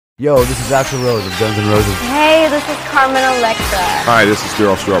Yo, this is Axl Rose of Guns N' Roses. Hey, this is Carmen Electra. Hi, this is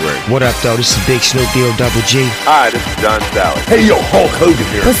Daryl Strawberry. What up, though? This is Big Snoop Double G. Hi, this is John Sally. Hey, yo, Hulk Hogan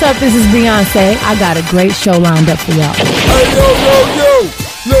here. What's up? This is Beyonce. I got a great show lined up for y'all. Hey, yo.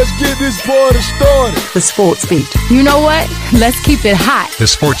 Let's get this party started. The Sports Beat. You know what? Let's keep it hot. The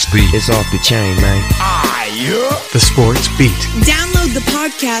Sports Beat. It's off the chain, man. Yeah. The Sports Beat. Download the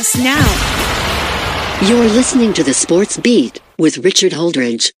podcast now. You're listening to The Sports Beat with Richard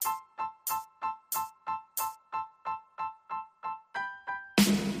Holdridge.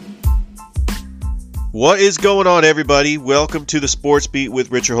 What is going on, everybody? Welcome to the Sports Beat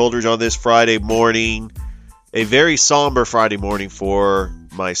with Richard Holdridge on this Friday morning. A very somber Friday morning for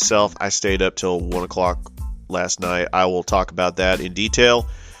myself. I stayed up till 1 o'clock last night. I will talk about that in detail.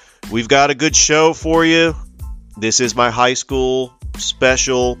 We've got a good show for you. This is my high school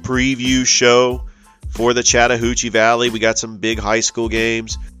special preview show for the Chattahoochee Valley. We got some big high school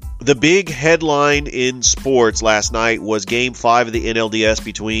games. The big headline in sports last night was Game 5 of the NLDS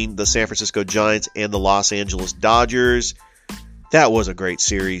between the San Francisco Giants and the Los Angeles Dodgers. That was a great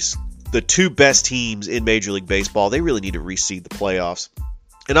series. The two best teams in Major League Baseball, they really need to reseed the playoffs.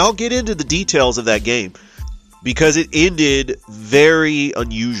 And I'll get into the details of that game because it ended very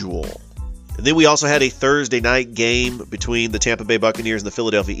unusual. And then we also had a Thursday night game between the Tampa Bay Buccaneers and the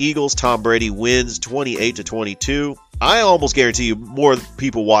Philadelphia Eagles. Tom Brady wins 28-22. I almost guarantee you more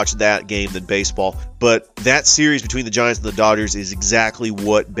people watched that game than baseball. But that series between the Giants and the Dodgers is exactly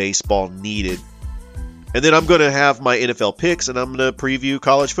what baseball needed. And then I'm going to have my NFL picks, and I'm going to preview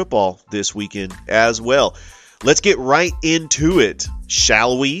college football this weekend as well. Let's get right into it,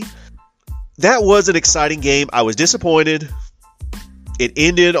 shall we? That was an exciting game. I was disappointed. It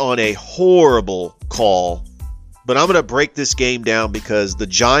ended on a horrible call, but I'm going to break this game down because the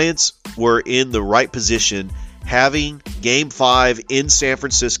Giants were in the right position having Game 5 in San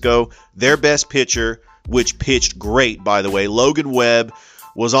Francisco. Their best pitcher, which pitched great, by the way, Logan Webb,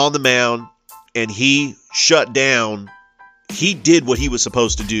 was on the mound, and he shut down. He did what he was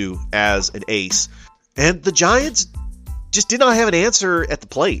supposed to do as an ace. And the Giants just did not have an answer at the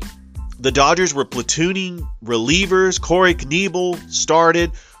plate. The Dodgers were platooning relievers. Corey Knebel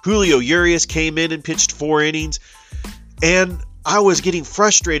started. Julio Urias came in and pitched 4 innings. And I was getting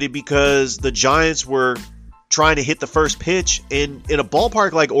frustrated because the Giants were trying to hit the first pitch. And in a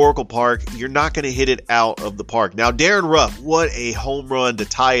ballpark like Oracle Park, you're not going to hit it out of the park. Now, Darren Ruff, what a home run to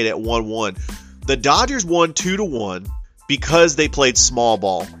tie it at 1-1. The Dodgers won 2-1 because they played small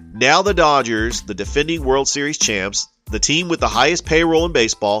ball. Now the Dodgers, the defending World Series champs, the team with the highest payroll in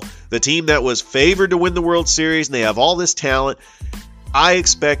baseball, the team that was favored to win the World Series, and they have all this talent. I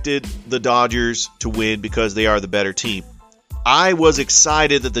expected the Dodgers to win because they are the better team. I was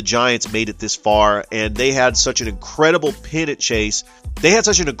excited that the Giants made it this far, and they had such an incredible pennant chase. They had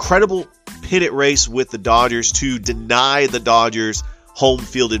such an incredible pennant race with the Dodgers to deny the Dodgers home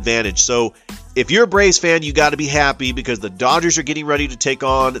field advantage. So if you're a Braves fan, you got to be happy because the Dodgers are getting ready to take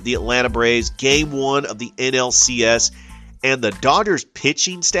on the Atlanta Braves, Game 1 of the NLCS, and the Dodgers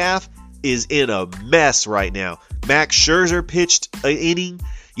pitching staff is in a mess right now. Max Scherzer pitched an inning.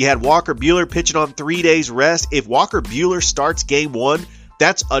 You had Walker Buehler pitching on 3 days rest. If Walker Buehler starts Game 1,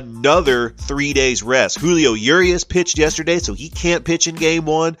 that's another 3 days rest. Julio Urias pitched yesterday, so he can't pitch in Game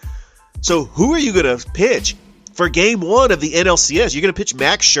 1. So who are you going to pitch for Game 1 of the NLCS? You're going to pitch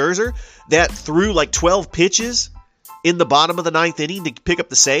Max Scherzer that threw like 12 pitches in the bottom of the 9th inning to pick up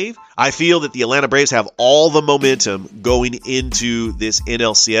the save? I feel that the Atlanta Braves have all the momentum going into this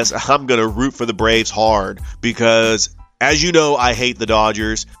NLCS. I'm going to root for the Braves hard because, as you know, I hate the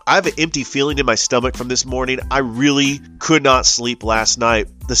Dodgers. I have an empty feeling in my stomach from this morning. I really could not sleep last night.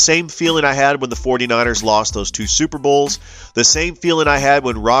 The same feeling I had when the 49ers lost those 2 Super Bowls. The same feeling I had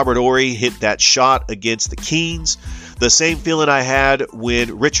when Robert Horry hit that shot against the Kings. The same feeling I had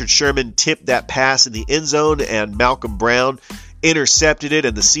when Richard Sherman tipped that pass in the end zone and Malcolm Brown intercepted it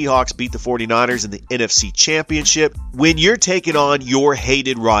and the Seahawks beat the 49ers in the NFC Championship. When you're taking on your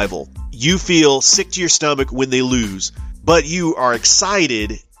hated rival, you feel sick to your stomach when they lose, but you are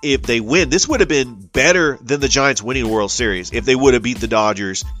excited if they win. This would have been better than the Giants winning the World Series if they would have beat the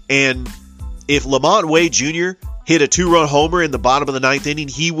Dodgers. And if Lamont Wade Jr. hit a 2-run homer in the bottom of the 9th inning,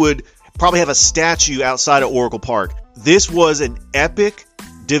 he would probably have a statue outside of Oracle Park. This was an epic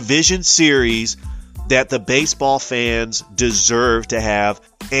division series that the baseball fans deserve to have.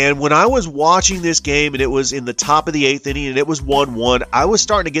 And when I was watching this game and it was in the top of the 8th inning and it was 1-1, I was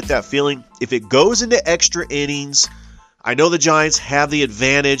starting to get that feeling if it goes into extra innings, I know the Giants have the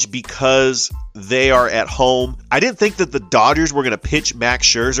advantage because they are at home. I didn't think that the Dodgers were going to pitch Max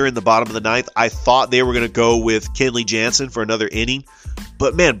Scherzer in the bottom of the ninth. I thought they were going to go with Kenley Jansen for another inning.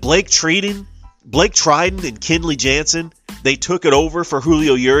 But man, Blake Trieden and Kenley Jansen, they took it over for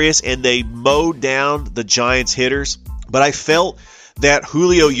Julio Urias and they mowed down the Giants hitters. But I felt that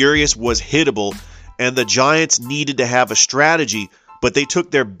Julio Urias was hittable and the Giants needed to have a strategy. But they took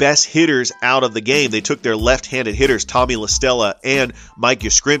their best hitters out of the game. They took their left-handed hitters, Tommy La Stella and Mike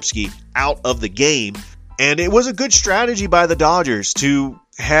Yastrzemski, out of the game. And it was a good strategy by the Dodgers to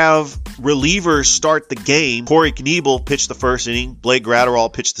have relievers start the game. Corey Knebel pitched the first inning. Blake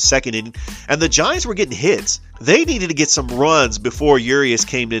Gratterall pitched the second inning. And the Giants were getting hits. They needed to get some runs before Urias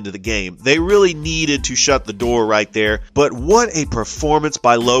came into the game. They really needed to shut the door right there. But what a performance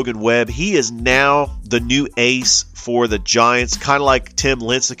by Logan Webb. He is now the new ace for the Giants, kind of like Tim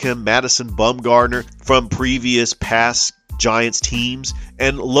Lincecum, Madison Bumgarner from previous past Giants teams.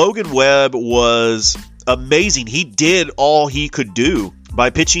 And Logan Webb was amazing. He did all he could do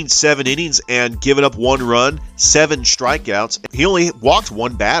by pitching 7 innings and giving up 1 run, 7 strikeouts. He only walked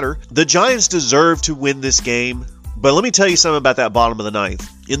 1 batter. The Giants deserve to win this game, but let me tell you something about that bottom of the ninth.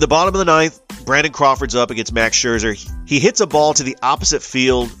 In the bottom of the ninth, Brandon Crawford's up against Max Scherzer. He hits a ball to the opposite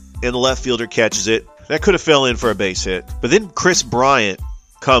field, and the left fielder catches it. That could have fell in for a base hit. But then Chris Bryant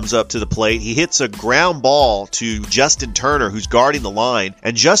comes up to the plate. He hits a ground ball to Justin Turner, who's guarding the line,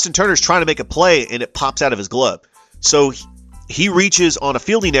 and Justin Turner's trying to make a play, and it pops out of his glove. So he reaches on a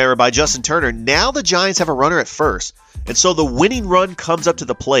fielding error by Justin Turner. Now the Giants have a runner at first. And so the winning run comes up to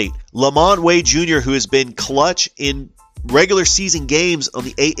the plate. Lamont Wade Jr., who has been clutch in regular season games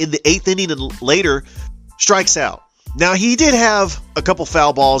in the 8th inning and later, strikes out. Now, he did have a couple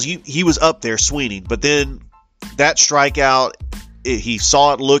foul balls. He was up there swinging, but then that strikeout, he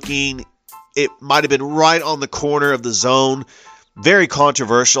saw it looking. It might have been right on the corner of the zone. Very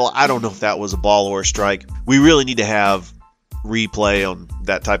controversial. I don't know if that was a ball or a strike. We really need to have replay on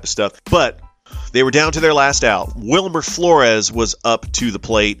that type of stuff. But they were down to their last out. Wilmer Flores was up to the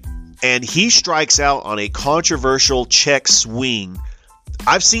plate, and he strikes out on a controversial check swing.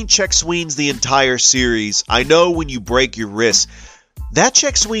 I've seen check swings the entire series. I know when you break your wrist. That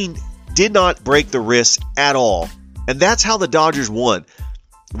check swing did not break the wrist at all. And that's how the Dodgers won.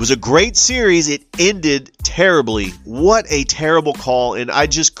 It was a great series. It ended terribly. What a terrible call, and I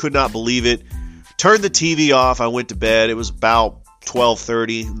just could not believe it. Turned the TV off. I went to bed. It was about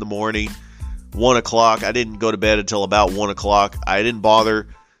 12:30 in the morning, 1 o'clock. I didn't go to bed until about 1 o'clock. I didn't bother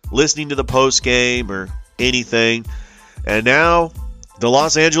listening to the post game or anything. And now the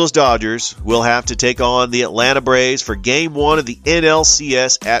Los Angeles Dodgers will have to take on the Atlanta Braves for Game 1 of the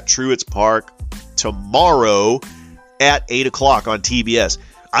NLCS at Truist Park tomorrow at 8 o'clock on TBS.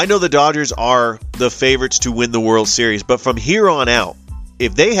 I know the Dodgers are the favorites to win the World Series, but from here on out,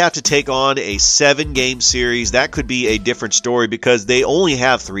 if they have to take on a 7-game series, that could be a different story because they only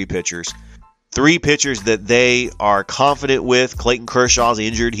have 3 pitchers. 3 pitchers that they are confident with. Clayton Kershaw's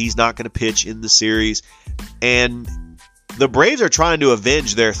injured. He's not going to pitch in the series. And the Braves are trying to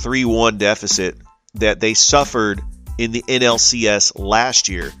avenge their 3-1 deficit that they suffered in the NLCS last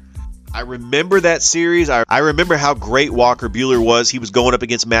year. I remember that series. I remember how great Walker Buehler was. He was going up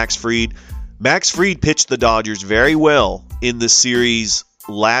against Max Fried. Max Fried pitched the Dodgers very well in the series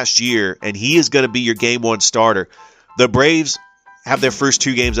last year, and he is going to be your Game 1 starter. The Braves have their first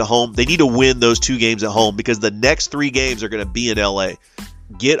 2 games at home. They need to win those 2 games at home because the next 3 games are going to be in LA.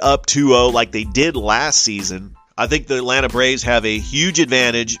 Get up 2-0 like they did last season. I think the Atlanta Braves have a huge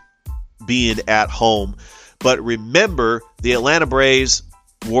advantage being at home. But remember, the Atlanta Braves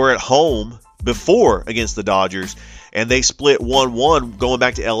were at home before against the Dodgers, and they split 1-1 going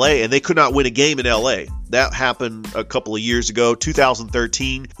back to LA, and they could not win a game in LA. That happened a couple of years ago,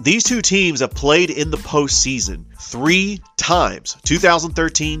 2013. These 2 teams have played in the postseason 3 times,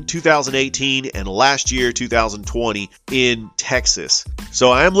 2013, 2018, and last year, 2020, in Texas.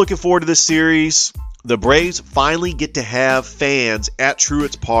 So I am looking forward to this series. The Braves finally get to have fans at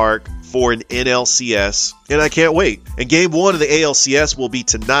Truist Park for an NLCS, and I can't wait. And Game 1 of the ALCS will be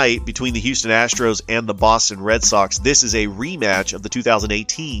tonight between the Houston Astros and the Boston Red Sox. This is a rematch of the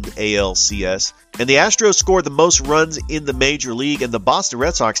 2018 ALCS. And the Astros scored the most runs in the Major League, and the Boston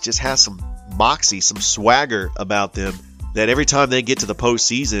Red Sox just has some moxie, some swagger about them that every time they get to the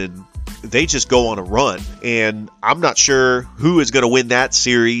postseason, they just go on a run. And I'm not sure who is going to win that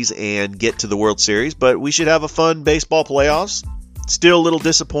series and get to the World Series, but we should have a fun baseball playoffs. Still a little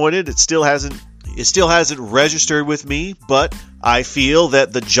disappointed. It still hasn't registered with me, but I feel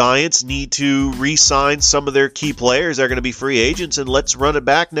that the Giants need to re-sign some of their key players. They're going to be free agents, and let's run it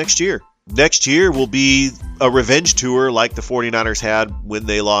back next year. Next year will be a revenge tour like the 49ers had when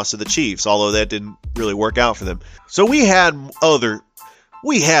they lost to the Chiefs, although that didn't really work out for them. So we had other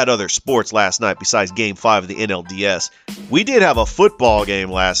sports last night besides Game 5 of the NLDS. We did have a football game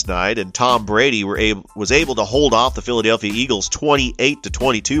last night, and Tom Brady was able to hold off the Philadelphia Eagles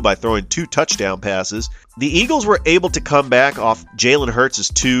 28-22 by throwing 2 touchdown passes. The Eagles were able to come back off Jalen Hurts'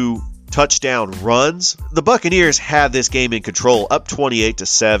 2 touchdown runs. The Buccaneers had this game in control, up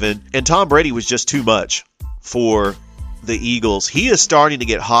 28-7, and Tom Brady was just too much for the Eagles. He is starting to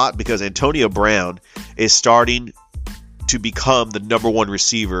get hot because Antonio Brown is starting to become the number 1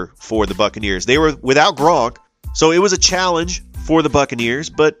 receiver for the Buccaneers. They were without Gronk, so it was a challenge for the Buccaneers,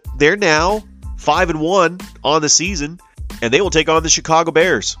 but they're now 5-1 on the season, and they will take on the Chicago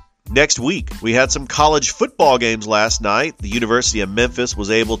Bears next week. We had some college football games last night. The University of Memphis was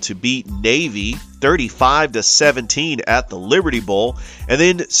able to beat Navy 35-17 at the Liberty Bowl, and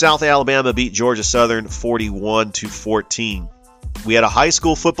then South Alabama beat Georgia Southern 41-14. We had a high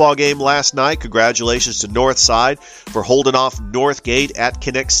school football game last night. Congratulations to Northside for holding off Northgate at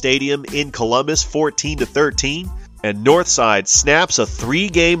Kinect Stadium in Columbus 14-13. And Northside snaps a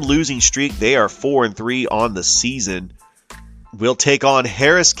 3-game losing streak. They are 4-3 on the season. We'll take on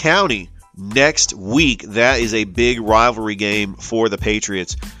Harris County next week. That is a big rivalry game for the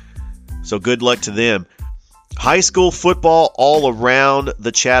Patriots. So good luck to them. High school football all around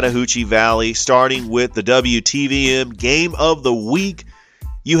the Chattahoochee Valley, starting with the WTVM Game of the Week.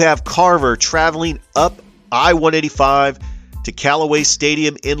 You have Carver traveling up I-185 to Callaway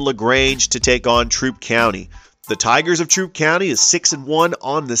Stadium in LaGrange to take on Troup County. The Tigers of Troup County is 6-1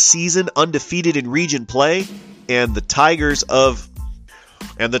 on the season, undefeated in region play. And the Tigers of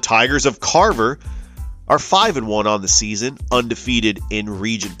Carver are 5-1 on the season, undefeated in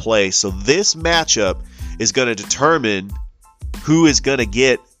region play. So this matchup is going to determine who is going to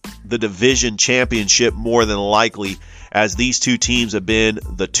get the division championship more than likely, as these two teams have been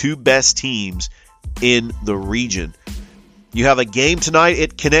the 2 best teams in the region. You have a game tonight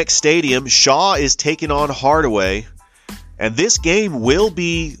at Kinect Stadium. Shaw is taking on Hardaway, and this game will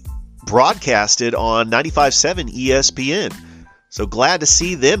be broadcasted on 95.7 ESPN. So glad to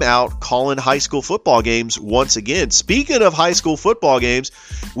see them out calling high school football games once again. Speaking of high school football games,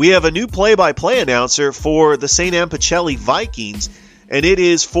 we have a new play-by-play announcer for the St. Anne Pacelli Vikings, and it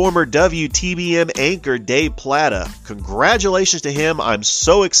is former WTBM anchor Dave Plata. Congratulations to him. I'm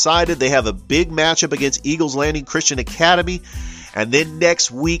so excited. They have a big matchup against Eagles Landing Christian Academy, and then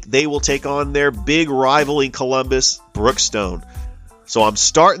next week they will take on their big rival in Columbus, Brookstone. So I'm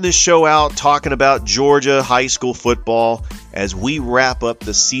starting this show out talking about Georgia high school football as we wrap up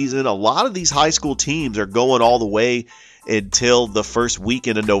the season. A lot of these high school teams are going all the way until the first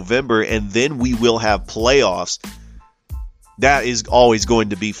weekend of November, and then we will have playoffs. That is always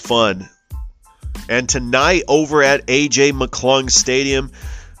going to be fun. And tonight over at A.J. McClung Stadium,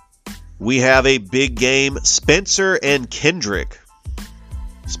 we have a big game, Spencer and Kendrick.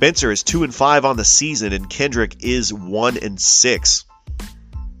 Spencer is 2-5 on the season, and Kendrick is 1-6.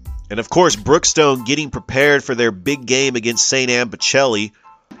 And of course, Brookstone, getting prepared for their big game against St. Anne Pacelli,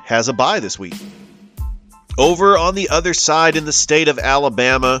 has a bye this week. Over on the other side in the state of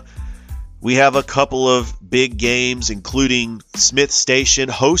Alabama, we have a couple of big games, including Smith Station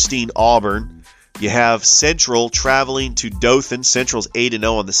hosting Auburn. You have Central traveling to Dothan. Central's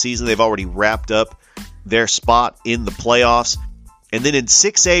 8-0 on the season. They've already wrapped up their spot in the playoffs. And then in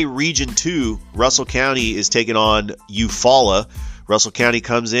 6A Region 2, Russell County is taking on Eufaula. Russell County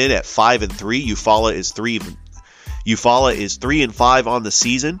comes in at 5-3. Eufaula is 3-5 on the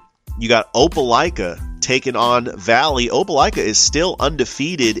season. You got Opelika taking on Valley. Opelika is still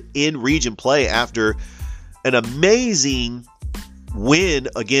undefeated in region play after an amazing win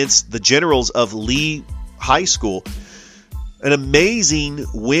against the Generals of Lee High School. An amazing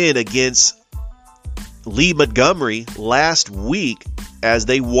win against Lee Montgomery last week as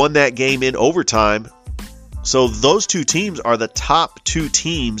they won that game in overtime. So those two teams are the top 2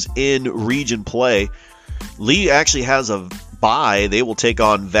 teams in region play. Lee actually has a bye. They will take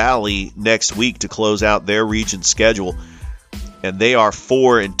on Valley next week to close out their region schedule. And they are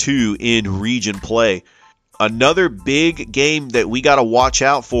 4-2 in region play. Another big game that we got to watch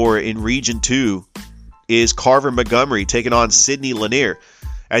out for in Region 2 is Carver Montgomery taking on Sidney Lanier.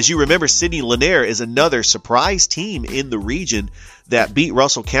 As you remember, Sidney Lanier is another surprise team in the region that beat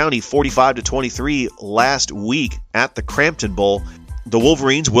Russell County 45-23 last week at the Crampton Bowl. The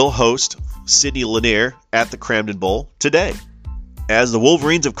Wolverines will host Sidney Lanier at the Crampton Bowl today, as the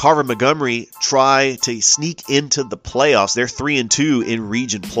Wolverines of Carver Montgomery try to sneak into the playoffs. They're 3-2 in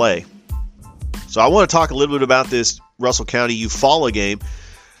region play. So I want to talk a little bit about this Russell County Eufaula game,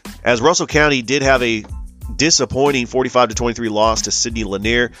 as Russell County did have a disappointing 45-23 loss to Sidney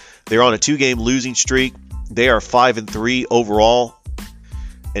Lanier. They're on a 2-game losing streak. They are 5-3 overall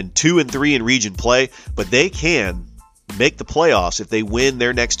and 2-3 in region play, but they can make the playoffs if they win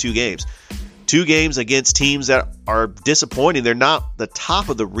their next 2 games. 2 games against teams that are disappointing. They're not the top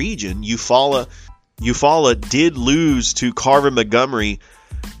of the region. Eufaula did lose to Carver Montgomery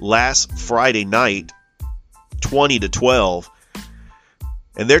last Friday night, 20-12.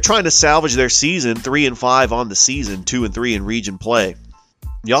 And they're trying to salvage their season, 3-5 on the season, 2-3 in region play.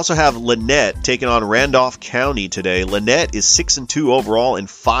 You also have Lynette taking on Randolph County today. Lynette is 6-2 overall and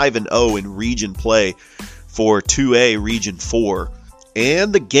 5-0 in region play for 2A Region 4.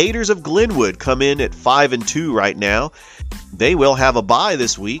 And the Gators of Glenwood come in at 5-2 right now. They will have a bye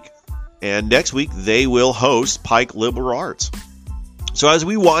this week, and next week they will host Pike Liberal Arts. So as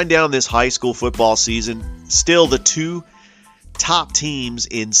we wind down this high school football season, still the 2 top teams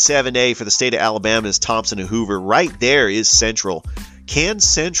in 7A for the state of Alabama is Thompson and Hoover. Right there is Central. Can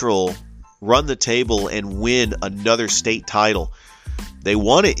Central run the table and win another state title? They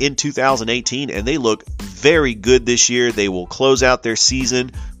won it in 2018, and they look very good this year. They will close out their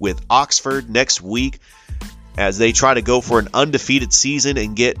season with Oxford next week as they try to go for an undefeated season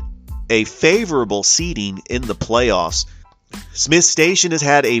and get a favorable seeding in the playoffs. Smith Station has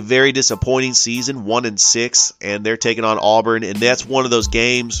had a very disappointing season, 1-6, and they're taking on Auburn, and that's one of those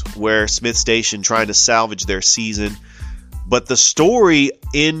games where Smith Station trying to salvage their season. But the story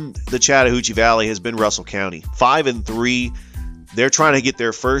in the Chattahoochee Valley has been Russell County, 5-3. They're trying to get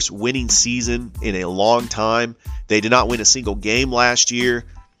their first winning season in a long time. They did not win a single game last year,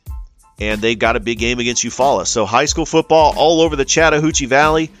 and they got a big game against Eufaula. So high school football all over the Chattahoochee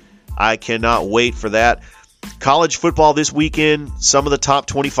Valley. I cannot wait for that. College football this weekend, some of the top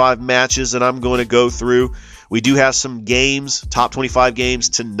 25 matches that I'm going to go through. We do have some games, top 25 games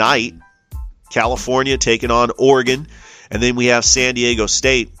tonight. California taking on Oregon, and then we have San Diego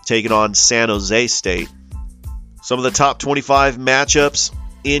State taking on San Jose State. Some of the top 25 matchups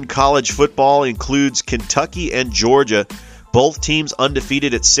in college football includes Kentucky and Georgia. Both teams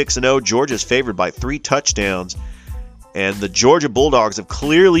undefeated at 6-0. Georgia is favored by 3 touchdowns. And the Georgia Bulldogs have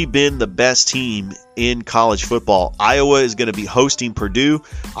clearly been the best team in college football. Iowa is going to be hosting Purdue.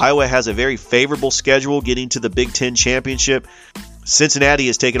 Iowa has a very favorable schedule getting to the Big Ten Championship. Cincinnati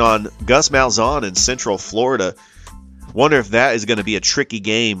is taking on Gus Malzahn in Central Florida. Wonder if that is going to be a tricky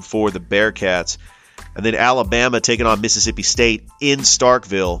game for the Bearcats. And then Alabama taking on Mississippi State in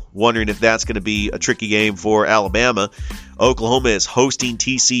Starkville. Wondering if that's going to be a tricky game for Alabama. Oklahoma is hosting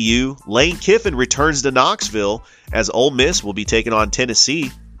TCU. Lane Kiffin returns to Knoxville as Ole Miss will be taking on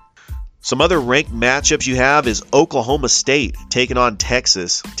Tennessee. Some other ranked matchups you have is Oklahoma State taking on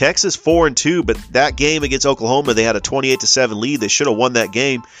Texas. Texas 4-2, but that game against Oklahoma, they had a 28-7 lead. They should have won that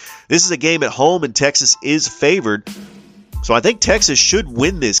game. This is a game at home, and Texas is favored. So I think Texas should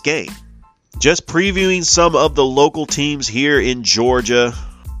win this game. Just previewing some of the local teams here in Georgia.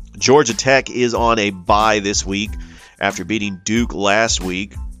 Georgia Tech is on a bye this week after beating Duke last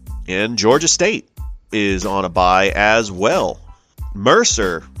week. And Georgia State is on a bye as well.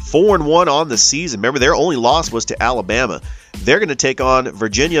 Mercer, 4-1 on the season. Remember, their only loss was to Alabama. They're going to take on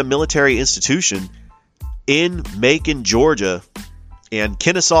Virginia Military Institution in Macon, Georgia. And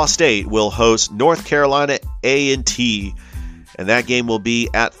Kennesaw State will host North Carolina A&T. And that game will be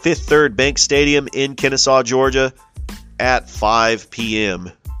at Fifth Third Bank Stadium in Kennesaw, Georgia at 5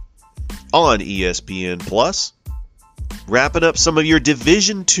 p.m. on ESPN+. Wrapping up some of your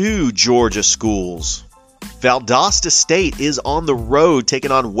Division II Georgia schools. Valdosta State is on the road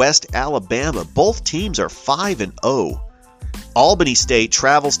taking on West Alabama. Both teams are 5-0. Albany State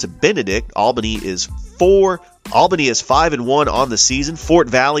travels to Benedict. Albany is 5-1 on the season. Fort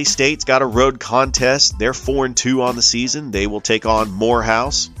Valley State's got a road contest. They're 4-2 on the season. They will take on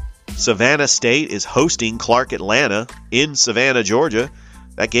Morehouse. Savannah State is hosting Clark Atlanta in Savannah, Georgia.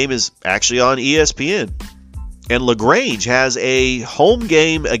 That game is actually on ESPN. And LaGrange has a home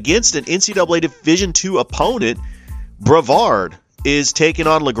game against an NCAA Division II opponent. Brevard is taking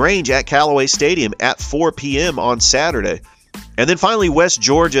on LaGrange at Callaway Stadium at 4 p.m. on Saturday. And then finally, West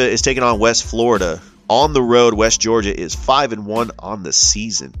Georgia is taking on West Florida. On the road, West Georgia is 5-1 on the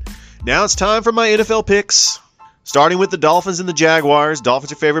season. Now it's time for my NFL picks. Starting with the Dolphins and the Jaguars.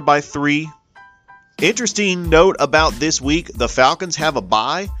 Dolphins are favored by 3. Interesting note about this week, the Falcons have a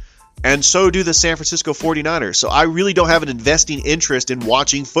bye, and so do the San Francisco 49ers. So I really don't have an investing interest in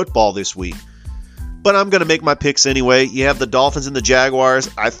watching football this week. But I'm going to make my picks anyway. You have the Dolphins and the Jaguars.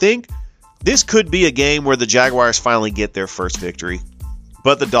 I think this could be a game where the Jaguars finally get their first victory.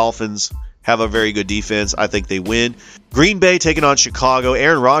 But the Dolphins have a very good defense. I think they win. Green Bay taking on Chicago.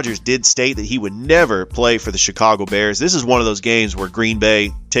 Aaron Rodgers did state that he would never play for the Chicago Bears. This is one of those games where Green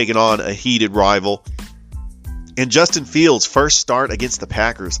Bay taking on a heated rival. And Justin Fields' first start against the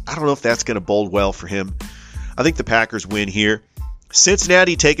Packers. I don't know if that's going to bode well for him. I think the Packers win here.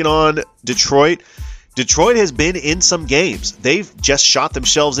 Cincinnati taking on Detroit. Detroit has been in some games. They've just shot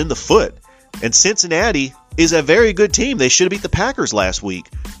themselves in the foot. And Cincinnati is a very good team. They should have beat the Packers last week.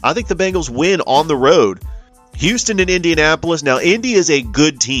 I think the Bengals win on the road. Houston and Indianapolis. Now, Indy is a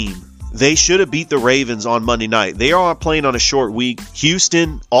good team. They should have beat the Ravens on Monday night. They are playing on a short week.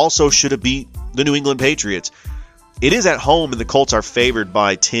 Houston also should have beat the New England Patriots. It is at home, and the Colts are favored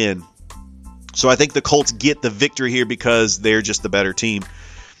by 10. So I think the Colts get the victory here because they're just the better team.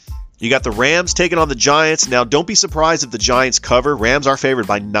 You got the Rams taking on the Giants. Now, don't be surprised if the Giants cover. Rams are favored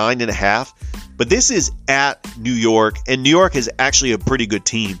by 9.5. But this is at New York, and New York is actually a pretty good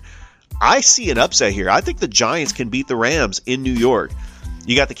team. I see an upset here. I think the Giants can beat the Rams in New York.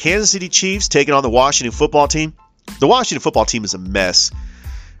 You got the Kansas City Chiefs taking on the Washington football team. The Washington football team is a mess.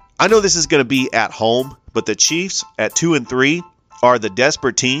 I know this is going to be at home, but the Chiefs at 2-3 are the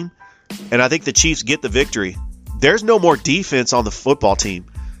desperate team, and I think the Chiefs get the victory. There's no more defense on the football team.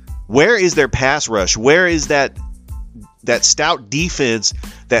 Where is their pass rush? Where is that stout defense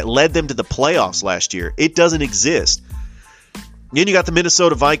that led them to the playoffs last year? It doesn't exist. Then you got the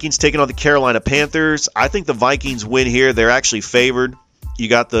Minnesota Vikings taking on the Carolina Panthers. I think the Vikings win here. They're actually favored. You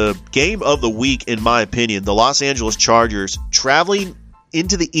got the game of the week, in my opinion, the Los Angeles Chargers traveling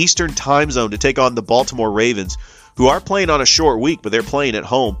into the Eastern time zone to take on the Baltimore Ravens, who are playing on a short week, but they're playing at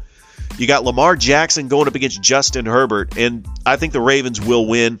home. You got Lamar Jackson going up against Justin Herbert, and I think the Ravens will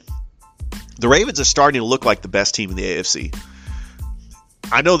win. The Ravens are starting to look like the best team in the AFC.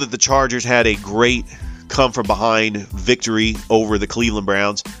 I know that the Chargers had a great come-from-behind victory over the Cleveland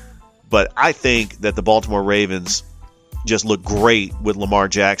Browns, but I think that the Baltimore Ravens just look great with Lamar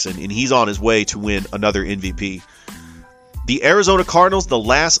Jackson, and he's on his way to win another MVP. The Arizona Cardinals, the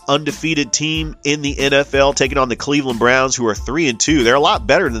last undefeated team in the NFL, taking on the Cleveland Browns, who are 3-2. They're a lot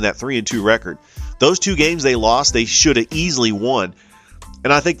better than that 3-2 record. Those two games they lost, they should have easily won.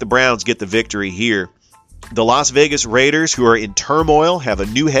 And I think the Browns get the victory here. The Las Vegas Raiders, who are in turmoil, have a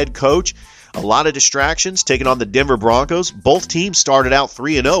new head coach, a lot of distractions, taking on the Denver Broncos. Both teams started out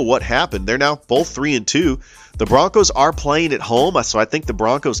 3-0. What happened? They're now both 3-2. The Broncos are playing at home, so I think the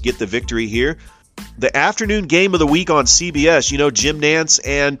Broncos get the victory here. The afternoon game of the week on CBS, Jim Nance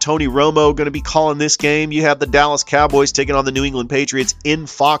and Tony Romo going to be calling this game. You have the Dallas Cowboys taking on the New England Patriots in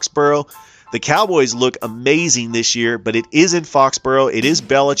Foxborough. The Cowboys look amazing this year, but it is in Foxborough. It is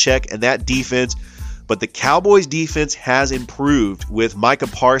Belichick and that defense. But the Cowboys defense has improved with Micah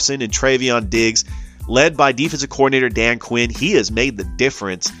Parsons and Travion Diggs, led by defensive coordinator Dan Quinn. He has made the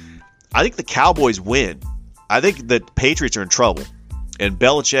difference. I think the Cowboys win. I think the Patriots are in trouble. And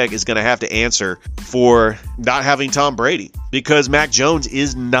Belichick is going to have to answer for not having Tom Brady, because Mac Jones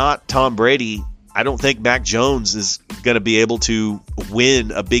is not Tom Brady. I don't think Mac Jones is going to be able to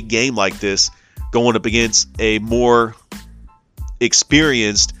win a big game like this going up against a more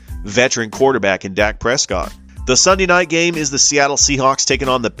experienced veteran quarterback in Dak Prescott. The Sunday night game is the Seattle Seahawks taking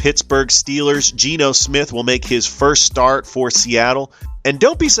on the Pittsburgh Steelers. Geno Smith will make his first start for Seattle. And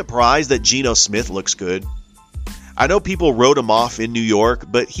don't be surprised that Geno Smith looks good. I know people wrote him off in New York,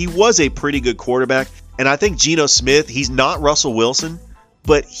 but he was a pretty good quarterback. And I think Geno Smith, he's not Russell Wilson,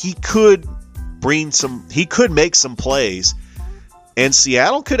 but he could make some plays. And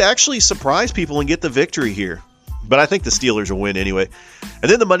Seattle could actually surprise people and get the victory here. But I think the Steelers will win anyway. And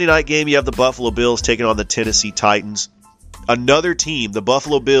then the Monday night game, you have the Buffalo Bills taking on the Tennessee Titans. Another team, the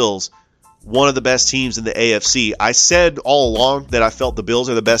Buffalo Bills, one of the best teams in the AFC. I said all along that I felt the Bills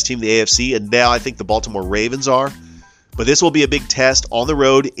are the best team in the AFC, and now I think the Baltimore Ravens are. But this will be a big test on the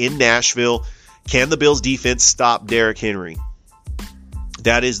road in Nashville. Can the Bills defense stop Derrick Henry?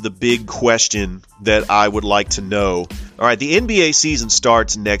 That is the big question that I would like to know. All right, the NBA season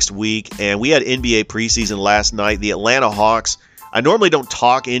starts next week, and we had NBA preseason last night. The Atlanta Hawks, I normally don't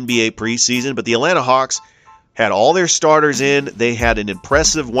talk NBA preseason, but the Atlanta Hawks had all their starters in. They had an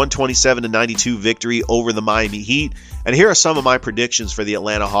impressive 127-92 victory over the Miami Heat. And here are some of my predictions for the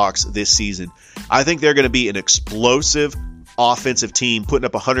Atlanta Hawks this season. I think they're going to be an explosive offensive team, putting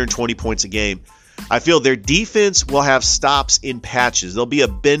up 120 points a game. I feel their defense will have stops in patches. There'll be a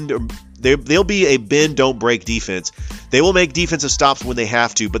bend, don't break defense. They will make defensive stops when they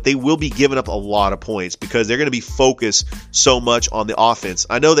have to, but they will be giving up a lot of points because they're going to be focused so much on the offense.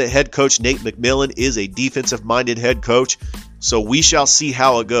 I know that head coach Nate McMillan is a defensive-minded head coach, so we shall see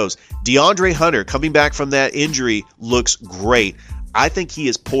how it goes. DeAndre Hunter, coming back from that injury, looks great. I think he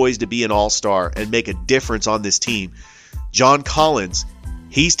is poised to be an all-star and make a difference on this team. John Collins,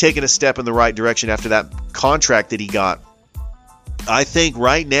 he's taken a step in the right direction after that contract that he got. I think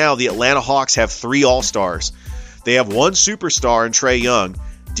right now the Atlanta Hawks have 3 all-stars. They have 1 superstar in Trae Young.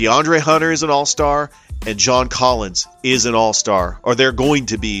 DeAndre Hunter is an all-star, and John Collins is an all-star, or they're going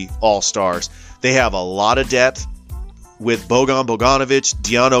to be all-stars. They have a lot of depth with Bojan Bogdanovic,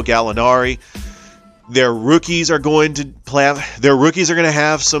 Diano Gallinari. Their rookies are going to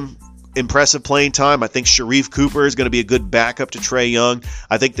have some impressive playing time. I think Sharif Cooper is going to be a good backup to Trae Young.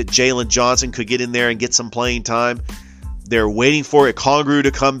 I think that Jalen Johnson could get in there and get some playing time. They're waiting for Okongwu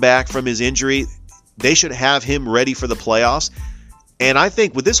to come back from his injury. They should have him ready for the playoffs. And I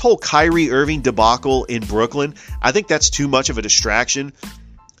think with this whole Kyrie Irving debacle in Brooklyn, I think that's too much of a distraction.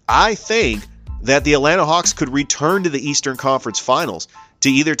 I think that the Atlanta Hawks could return to the Eastern Conference Finals to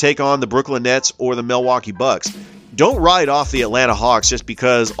either take on the Brooklyn Nets or the Milwaukee Bucks. Don't write off the Atlanta Hawks just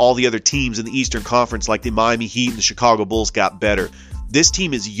because all the other teams in the Eastern Conference like the Miami Heat and the Chicago Bulls got better. This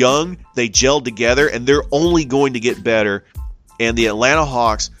team is young, they gelled together, and they're only going to get better. And the Atlanta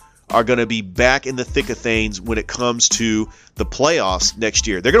Hawks are going to be back in the thick of things when it comes to the playoffs next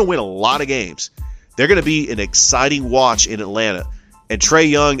year. They're going to win a lot of games. They're going to be an exciting watch in Atlanta. And Trae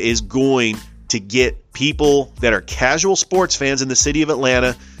Young is going to get people that are casual sports fans in the city of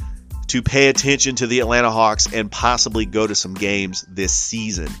Atlanta to pay attention to the Atlanta Hawks and possibly go to some games this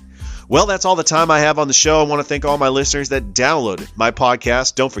season. Well, that's all the time I have on the show. I want to thank all my listeners that downloaded my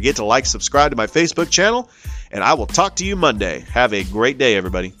podcast. Don't forget to like, subscribe to my Facebook channel, and I will talk to you Monday. Have a great day,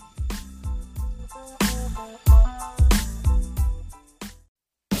 everybody.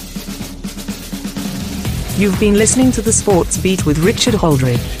 You've been listening to The Sports Beat with Richard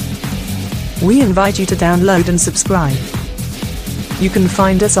Holdridge. We invite you to download and subscribe. You can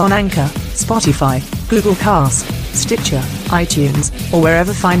find us on Anchor, Spotify, Google Cast, Stitcher, iTunes, or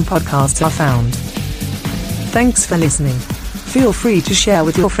wherever fine podcasts are found. Thanks for listening. Feel free to share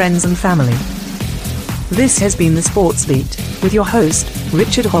with your friends and family. This has been The Sports Beat, with your host,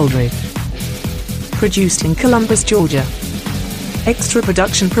 Richard Holdridge. Produced in Columbus, Georgia. Extra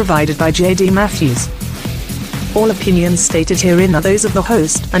production provided by J.D. Matthews. All opinions stated herein are those of the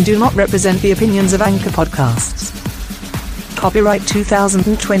host and do not represent the opinions of Anchor Podcasts. Copyright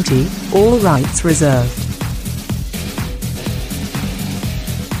 2020, all rights reserved.